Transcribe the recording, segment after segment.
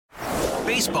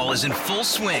Baseball is in full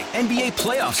swing. NBA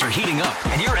playoffs are heating up,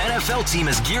 and your NFL team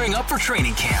is gearing up for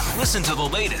training camp. Listen to the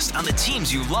latest on the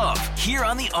teams you love here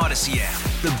on the Odyssey app.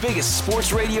 The biggest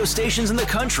sports radio stations in the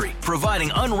country,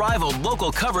 providing unrivaled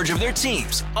local coverage of their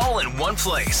teams, all in one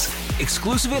place.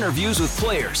 Exclusive interviews with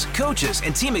players, coaches,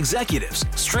 and team executives,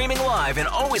 streaming live and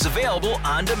always available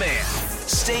on demand.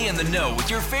 Stay in the know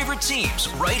with your favorite teams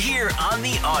right here on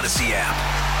the Odyssey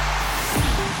app.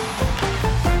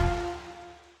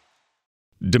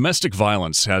 Domestic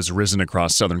violence has risen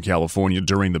across Southern California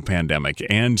during the pandemic,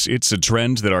 and it's a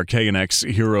trend that our KNX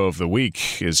Hero of the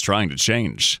Week is trying to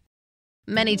change.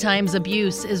 Many times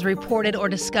abuse is reported or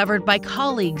discovered by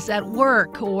colleagues at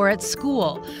work or at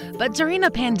school. But during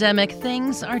a pandemic,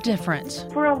 things are different.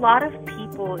 For a lot of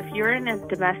people, if you're in a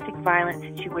domestic violence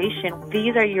situation,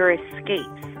 these are your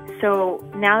escapes. So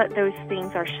now that those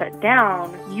things are shut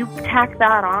down, you tack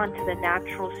that on to the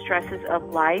natural stresses of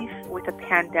life with a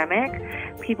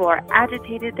pandemic. People are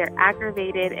agitated, they're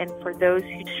aggravated, and for those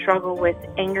who struggle with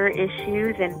anger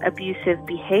issues and abusive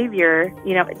behavior,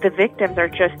 the victims are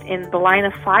just in the line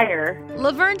of fire.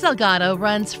 Laverne Delgado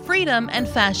runs Freedom and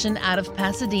Fashion out of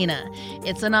Pasadena.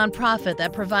 It's a nonprofit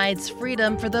that provides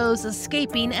freedom for those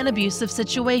escaping an abusive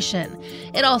situation.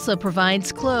 It also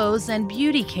provides clothes and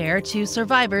beauty care to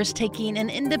survivors taking an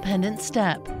independent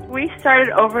step. We started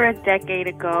over a decade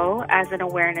ago as an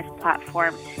awareness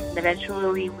platform. And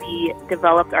eventually we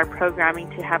developed our programming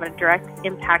to have a direct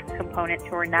impact component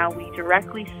to where now we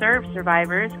directly serve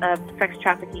survivors of sex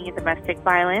trafficking and domestic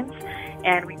violence.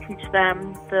 And we teach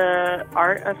them the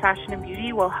art of fashion and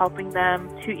beauty while helping them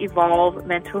to evolve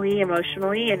mentally,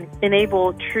 emotionally, and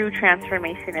enable true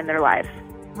transformation in their lives.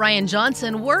 Ryan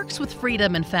Johnson works with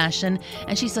Freedom and Fashion,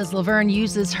 and she says Laverne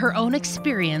uses her own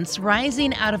experience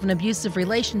rising out of an abusive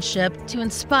relationship to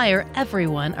inspire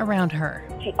everyone around her.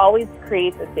 She always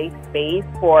creates a safe space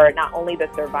for not only the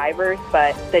survivors,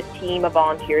 but the team of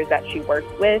volunteers that she works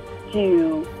with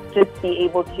to just be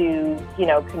able to,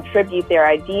 contribute their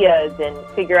ideas and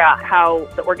figure out how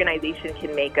the organization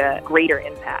can make a greater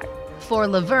impact. For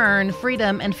Laverne,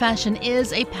 Freedom and Fashion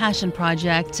is a passion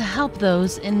project to help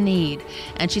those in need.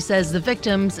 And she says the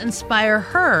victims inspire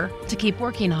her to keep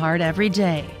working hard every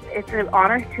day. It's an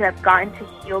honor to have gotten to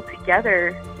heal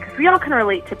together because we all can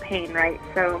relate to pain, right?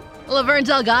 So Laverne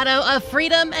Delgado of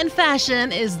Freedom and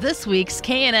Fashion is this week's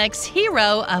KNX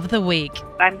Hero of the Week.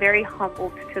 I'm very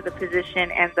humbled to the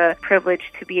position and the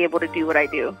privilege to be able to do what I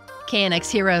do.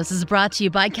 KNX Heroes is brought to you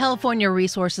by California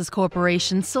Resources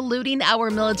Corporation, saluting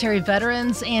our military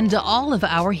veterans and all of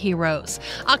our heroes.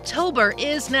 October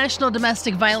is National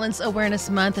Domestic Violence Awareness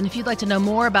Month, and if you'd like to know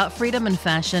more about Freedom and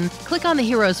Fashion, click on the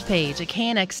Heroes page at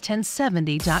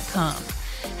knx1070.com.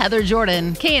 Heather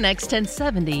Jordan, KNX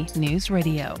 1070 News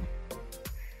Radio.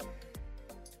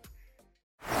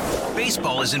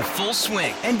 Baseball is in full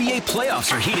swing. NBA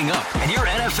playoffs are heating up, and your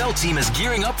NFL team is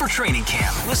gearing up for training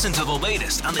camp. Listen to the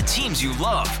latest on the teams you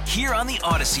love here on the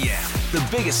Odyssey app. The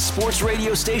biggest sports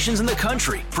radio stations in the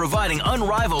country, providing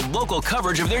unrivaled local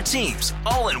coverage of their teams,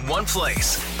 all in one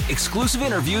place. Exclusive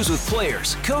interviews with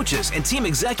players, coaches, and team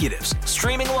executives,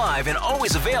 streaming live and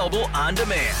always available on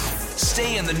demand.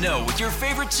 Stay in the know with your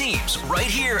favorite teams right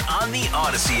here on the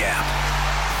Odyssey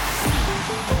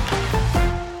app.